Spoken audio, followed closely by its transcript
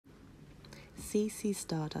CC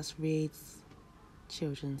Stardust reads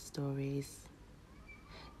children's stories.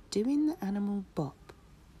 Doing the Animal Bop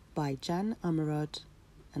by Ormerod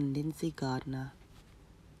and Lindsey Gardiner.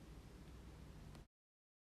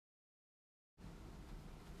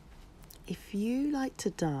 If you like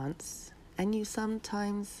to dance and you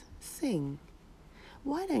sometimes sing,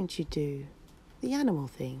 why don't you do the animal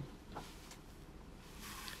thing?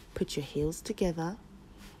 Put your heels together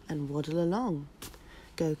and waddle along.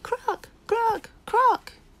 Go croak, croak,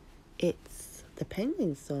 croak. It's the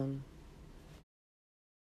penguin song.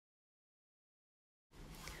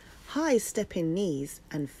 High stepping knees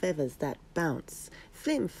and feathers that bounce,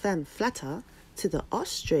 flim flam flatter to the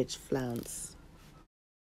ostrich flounce.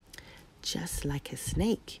 Just like a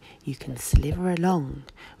snake, you can slither along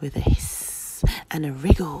with a hiss and a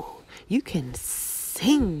wriggle. You can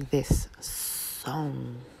sing this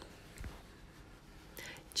song.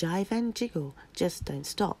 Jive and jiggle, just don't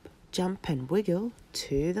stop. Jump and wiggle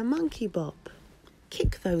to the monkey bop.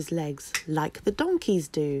 Kick those legs like the donkeys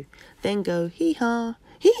do. Then go hee-haw,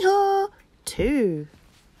 hee-haw, too.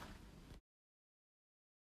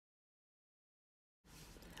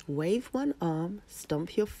 Wave one arm,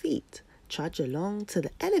 stomp your feet. Trudge along to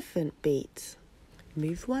the elephant beat.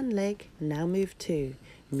 Move one leg, now move two.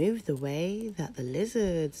 Move the way that the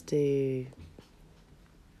lizards do.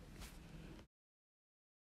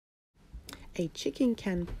 A chicken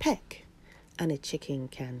can peck and a chicken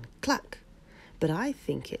can cluck, but I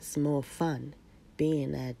think it's more fun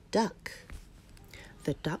being a duck.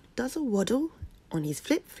 The duck does a waddle on his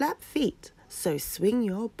flip-flap feet, so swing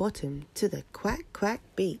your bottom to the quack-quack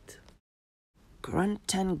beat.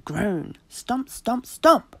 Grunt and groan, stomp, stomp,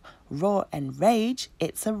 stomp, roar and rage,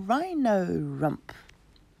 it's a rhino rump.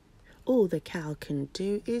 All the cow can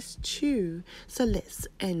do is chew, so let's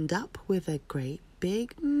end up with a great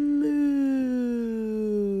big moo.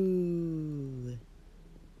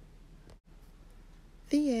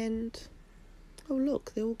 The end. Oh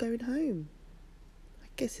look, they're all going home. I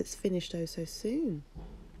guess it's finished oh so soon.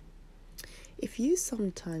 If you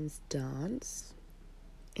sometimes dance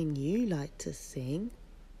and you like to sing,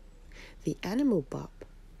 the Animal Bop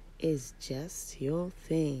is just your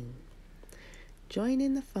thing. Join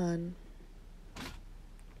in the fun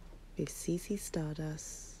with CC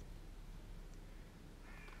Stardust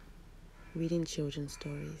reading children's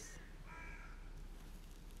stories.